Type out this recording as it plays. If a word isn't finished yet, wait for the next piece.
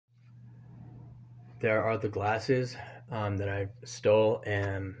there are the glasses that I stole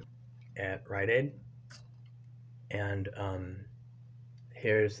at Rite Aid, and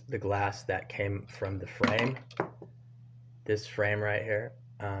here's the glass that came from the frame. This frame right here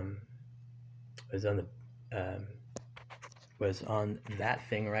was on that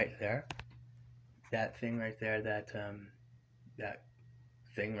thing right there. That thing right there. That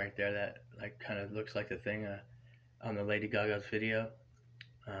thing right there. That like kind of looks like the thing on the Lady Gaga's video.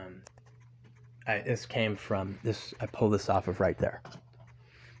 This came from this. I pulled this off of right there.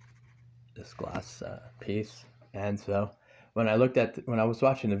 This glass piece, and so when I was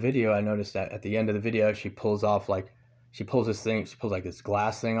watching the video, I noticed that at the end of the video, she pulls like this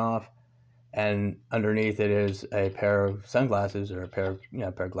glass thing off, and underneath it is a pair of sunglasses or a pair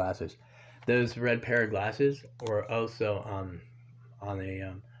of glasses. Those red pair of glasses were also on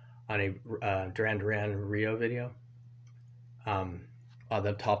a Duran Duran Rio video, on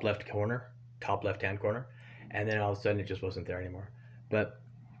the top left hand corner, and then all of a sudden it just wasn't there anymore. But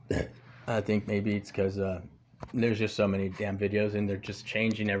I think maybe it's because there's just so many damn videos and they're just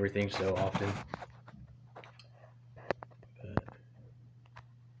changing everything so often. But,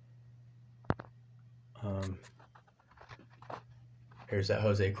 here's that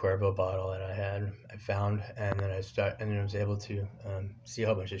Jose Cuervo bottle that I found, and then I was able to see a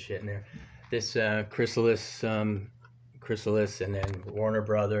whole bunch of shit in there. This Chrysalis, and then Warner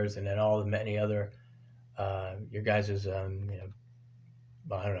Brothers, and then all the many other your guys's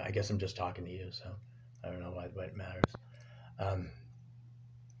well, I don't know. I guess I'm just talking to you, so I don't know why it matters.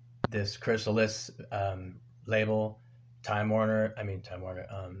 This Chrysalis label, Time Warner.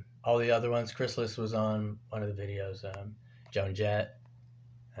 All the other ones. Chrysalis was on one of the videos. Joan Jett.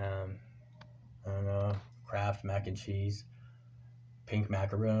 I don't know. Kraft mac and cheese. Pink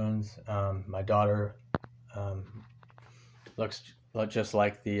macaroons. My daughter looks just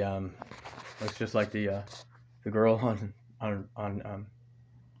like the girl on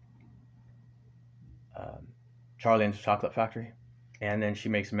Charlie and the Chocolate Factory, and then she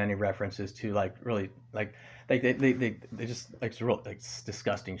makes many references to like really like they just like real like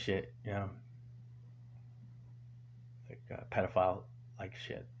disgusting shit, like pedophile like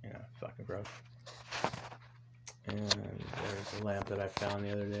shit, fucking gross. And there's a lamp that I found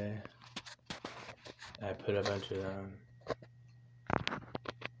the other day. I put a bunch of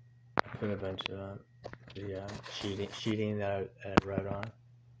the sheeting that I wrote on.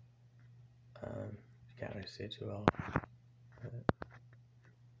 Can't really see it too well.